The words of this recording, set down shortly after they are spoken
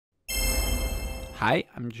Hi,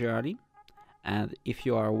 I'm Gerardi, and if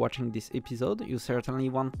you are watching this episode, you certainly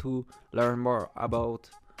want to learn more about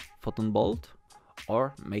Photon Bolt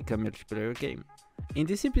or make a multiplayer game. In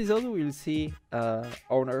this episode, we'll see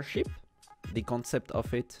ownership, the concept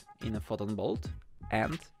of it in a Photon Bolt,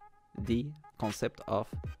 and the concept of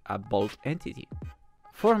a Bolt entity.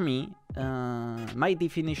 For me, my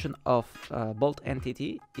definition of Bolt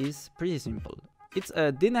entity is pretty simple. It's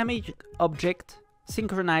a dynamic object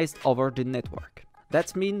synchronized over the network.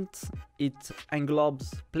 That means it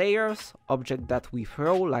englobes players, objects that we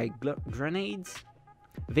throw like grenades,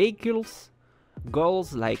 vehicles,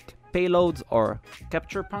 goals like payloads or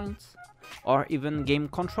capture points, or even game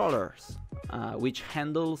controllers, which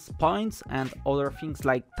handles points and other things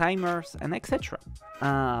like timers and etc.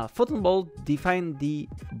 Photon Bolt defines the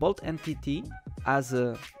Bolt entity as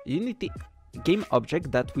a unity game object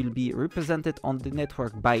that will be represented on the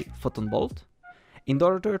network by Photon Bolt. In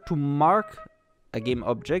order to mark a game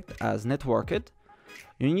object as networked,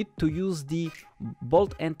 you need to use the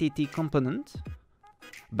Bolt entity component.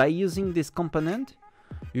 By using this component,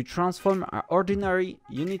 you transform an ordinary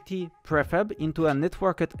Unity prefab into a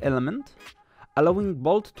networked element, allowing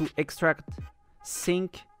Bolt to extract,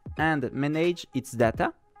 sync, and manage its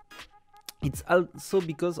data. It's also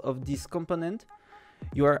because of this component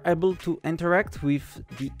you are able to interact with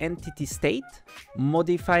the entity state,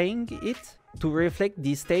 modifying it to reflect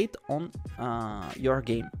the state on your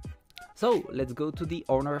game. So let's go to the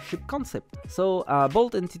ownership concept. So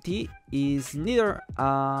Bolt entity is neither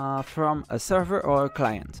from a server or a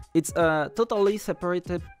client. It's a totally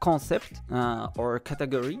separated concept or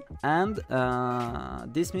category, and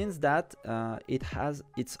this means that it has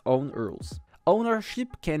its own rules.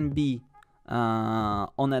 Ownership can be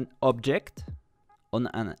on an object, on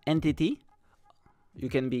an entity. You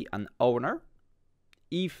can be an owner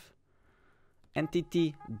if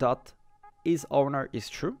entity.isOwner is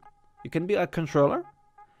true. You can be a controller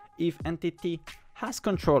if entity has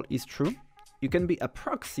control is true. You can be a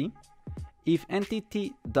proxy if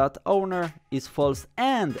entity.owner is false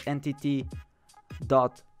and entity.has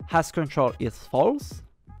control is false.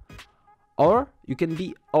 Or you can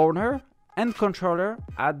be owner and controller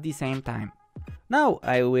at the same time. Now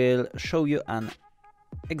I will show you an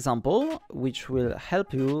example which will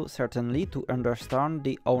help you certainly to understand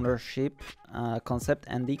the ownership concept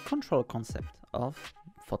and the control concept of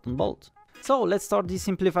Photon Bolt. So let's start the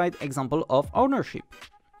simplified example of ownership.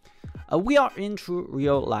 We are in true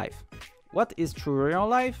real life. What is true real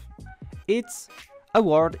life? It's a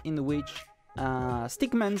world in which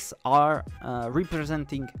stickmans are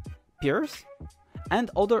representing peers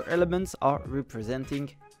and other elements are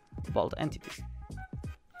representing Bolt entities.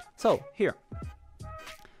 So here,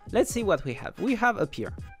 let's see what we have. We have a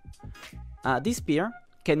peer. This peer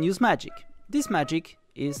can use magic. This magic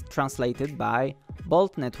is translated by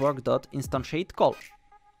bolt network.instantiate call.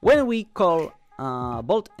 When we call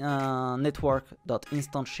bolt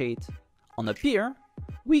network.instantiate on a peer,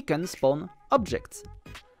 we can spawn objects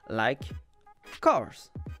like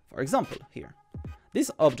cars, for example here.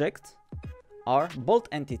 These objects are bolt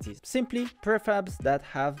entities, simply prefabs that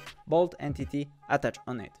have bolt entity attached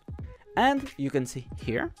on it. And you can see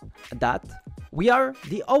here that we are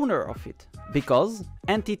the owner of it because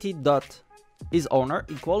entity.isOwner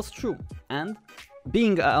equals true, and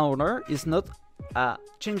being an owner is not a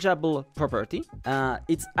changeable property.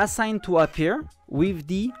 It's assigned to a peer with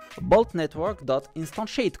the bolt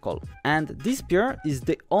network.instantiate call, and this peer is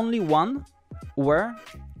the only one where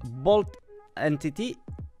bolt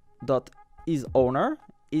entity.isOwner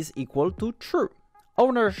is equal to true.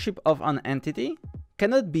 Ownership of an entity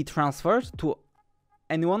cannot be transferred to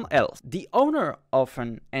anyone else. The owner of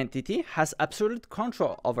an entity has absolute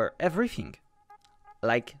control over everything,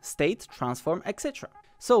 like state, transform, etc.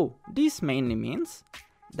 So this mainly means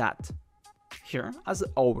that here, as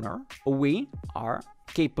owner, we are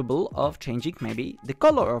capable of changing maybe the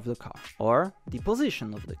color of the car or the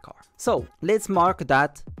position of the car. So let's mark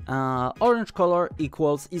that orange color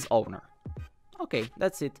equals is owner. Okay,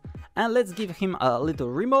 that's it. And let's give him a little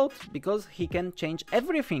remote because he can change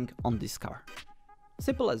everything on this car.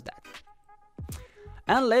 Simple as that.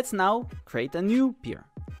 And let's now create a new peer,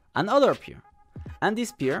 another peer. And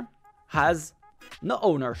this peer has no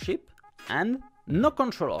ownership and no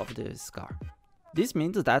control of this car. This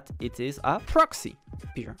means that it is a proxy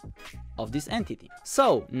peer of this entity.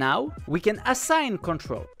 So now we can assign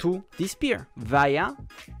control to this peer via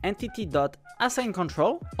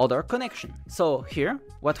entity.assignControl other connection. So here,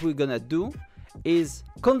 what we're gonna do is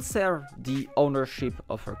conserve the ownership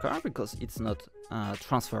of her car because it's not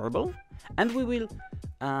transferable, and we will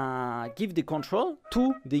give the control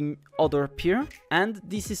to the other peer, and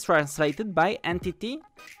this is translated by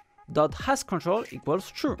entity.hasControl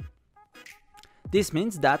equals true. This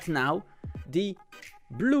means that now the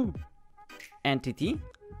blue entity,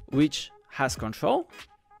 which has control,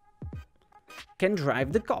 can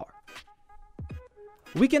drive the car.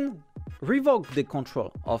 We can revoke the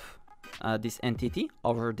control of this entity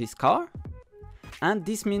over this car, and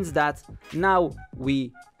this means that now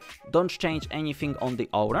we don't change anything on the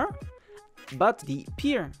owner, but the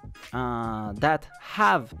peer that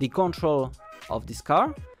have the control of this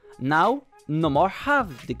car now no more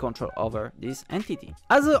have the control over this entity.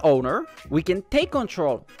 As an owner, we can take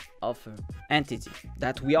control of an entity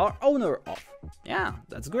that we are owner of. Yeah,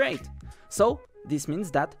 that's great. So this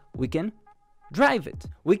means that we can drive it.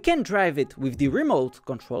 We can drive it with the remote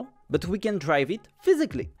control, but we can drive it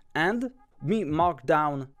physically. And we mark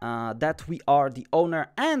down that we are the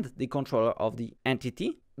owner and the controller of the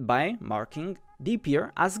entity by marking the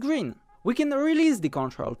peer as green. We can release the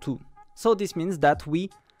control too. So this means that we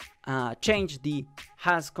change the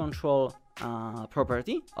has control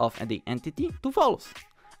property of the entity to false,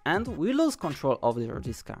 and we lose control over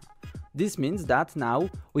this car. This means that now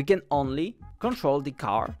we can only control the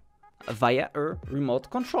car via a remote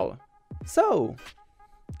control. So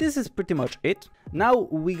this is pretty much it. Now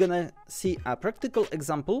we're gonna see a practical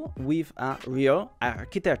example with a real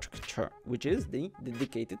architecture, which is the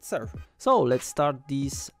dedicated server. So let's start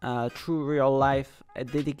this true real life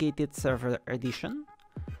dedicated server edition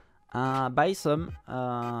by some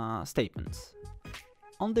statements.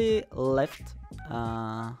 On the left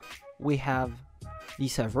we have the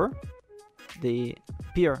server, the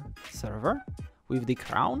peer server with the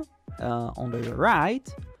crown. On the right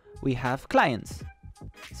we have clients,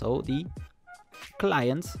 so the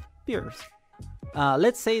clients peers.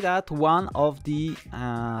 Let's say that one of the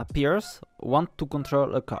peers want to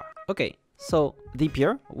control a car. Okay, so the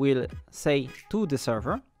peer will say to the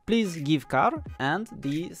server, please give car, and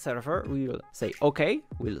the server will say okay,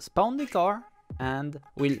 will spawn the car and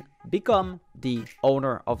will become the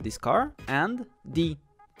owner of this car, and the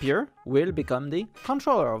peer will become the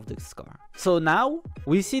controller of this car. So now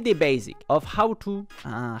we see the basic of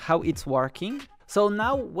how it's working. So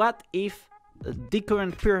now what if the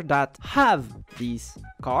current peer that have this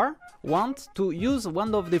car want to use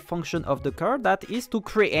one of the function of the car, that is to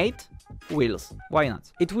create wheels? Why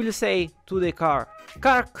not? It will say to the car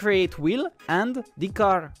create wheel, and the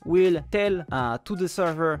car will tell to the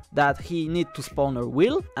server that he need to spawn a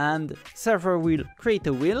wheel, and server will create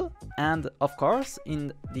a wheel. And of course,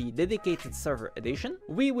 in the dedicated server edition,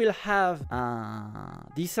 we will have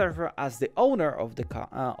the server as the owner of the car,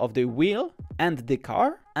 of the wheel and the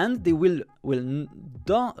car, and they will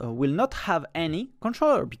not have any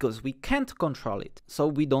controller because we can't control it. So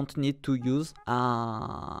we don't need to use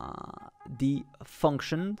the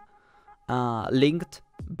function linked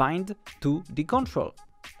bind to the control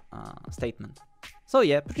statement. So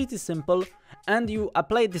yeah, pretty simple, and you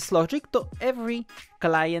apply this logic to every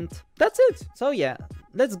client. That's it. So yeah,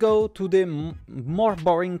 let's go to the more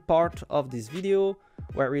boring part of this video,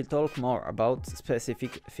 where we'll talk more about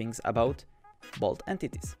specific things about Bolt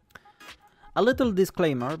entities. A little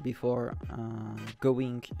disclaimer before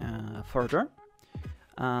going further.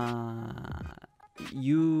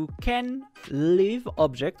 You can leave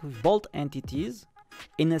object with Bolt entities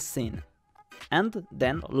in a scene and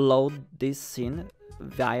then load this scene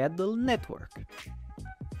via the network.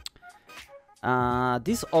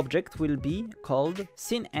 This object will be called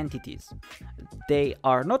scene entities. They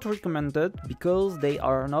are not recommended because they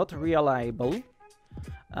are not reliable,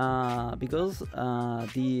 because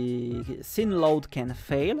the scene load can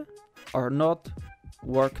fail or not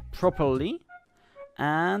work properly,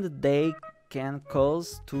 and they can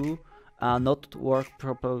cause to not work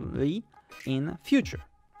properly in future.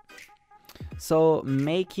 So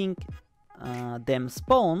making them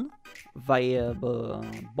spawn via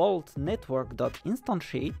Bolt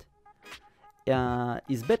network.instantiate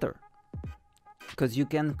is better, because you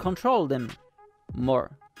can control them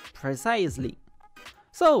more precisely.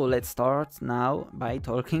 So let's start now by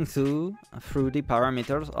talking through the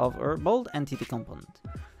parameters of our Bolt entity component.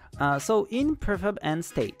 So in prefab and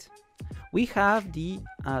state, we have the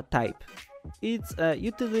type. It's a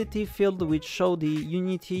utility field which shows the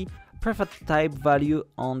unity prefab type value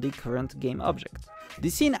on the current game object. The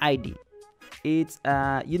scene ID. It's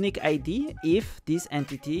a unique ID if this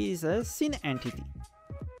entity is a scene entity.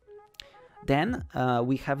 Then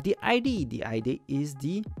we have the ID. The ID is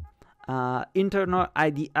the internal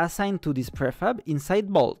ID assigned to this prefab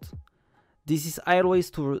inside Bolt. This is always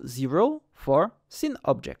to 0 for scene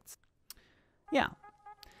objects. Yeah.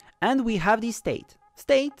 And we have the state.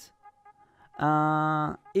 State,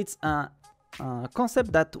 it's a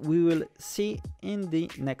concept that we will see in the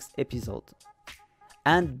next episode.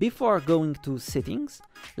 And before going to settings,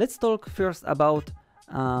 let's talk first about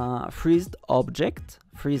freezed object,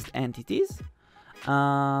 freezed entities.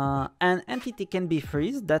 An entity can be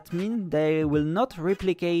freezed, that means they will not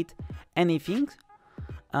replicate anything,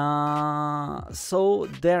 so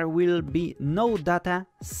there will be no data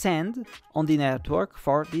sent on the network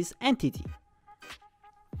for this entity.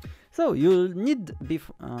 So you'll need,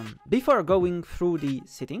 before going through the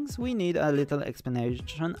settings, we need a little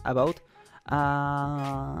explanation about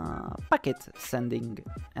packet sending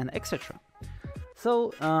and etc.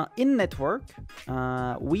 So in network,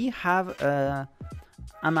 we have a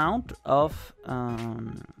amount of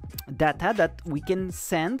data that we can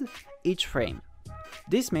send each frame.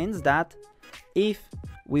 This means that if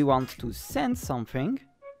we want to send something,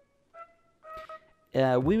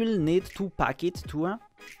 we will need to pack it to a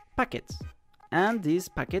packet, and this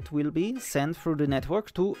packet will be sent through the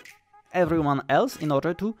network to everyone else in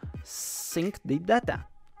order to sync the data.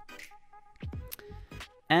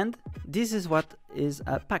 And this is what is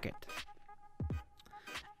a packet.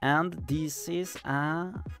 And this is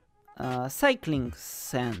a cycling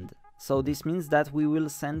send. So this means that we will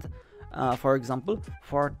send, for example,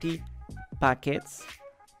 40 packets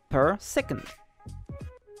per second.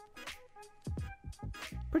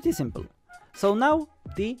 Pretty simple. So now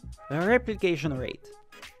the replication rate.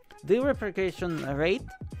 The replication rate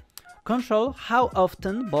controls how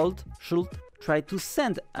often Bolt should try to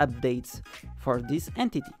send updates for this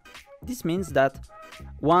entity. This means that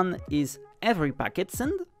 1 is every packet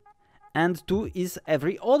send, and 2 is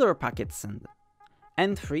every other packet send,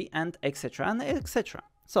 and 3 and etc. and etc.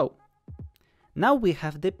 So now we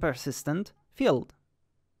have the persistent field.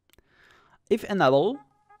 If enabled,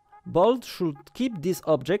 Bolt should keep this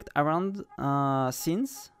object around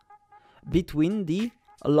scenes between the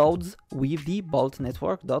loads with the Bolt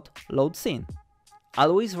network.load scene.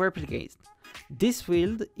 Always replicate. This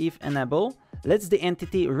field, if enabled, lets the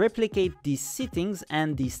entity replicate the settings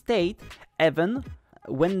and the state even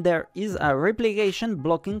when there is a replication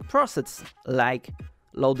blocking process like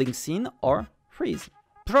loading scene or freeze.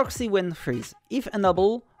 Proxy when freeze. If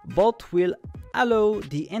enabled, Bolt will allow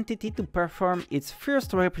the entity to perform its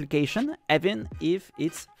first replication even if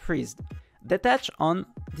it's freezed. Detach on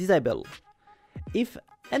disable. If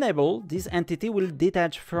enabled, this entity will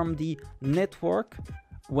detach from the network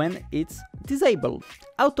when it's disabled.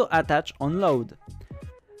 Auto attach on load.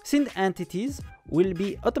 Sync entities will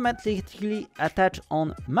be automatically attached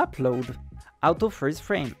on map load. Auto freeze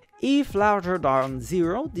frame. If larger than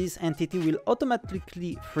 0, this entity will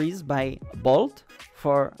automatically freeze by Bolt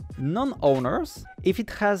for non-owners if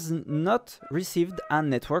it has not received a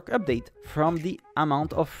network update from the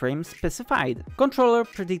amount of frames specified. Controller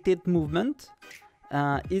predicted movement.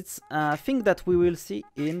 It's a thing that we will see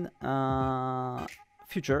in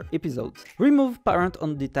future episodes. Remove parent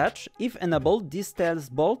on detach. If enabled, this tells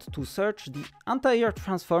Bolt to search the entire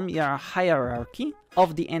transform hierarchy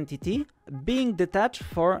of the entity being detached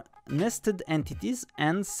for nested entities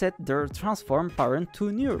and set their transform parent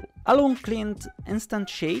to null. Allow client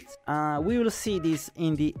instantiate. We will see this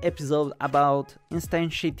in the episode about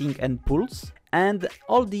instantiating and pools, and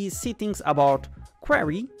all these settings about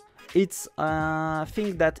query. It's a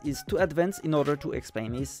thing that is too advanced in order to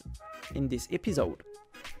explain this in this episode.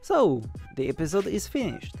 So, the episode is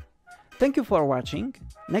finished. Thank you for watching.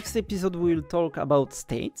 Next episode we will talk about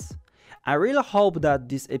states. I really hope that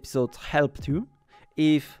this episode helped you.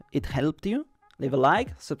 If it helped you, leave a like,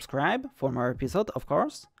 subscribe for more episodes, of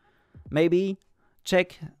course. Maybe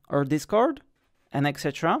check our Discord and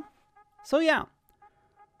etc. So yeah,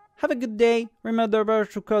 have a good day, remember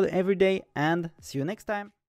to code every day, and see you next time.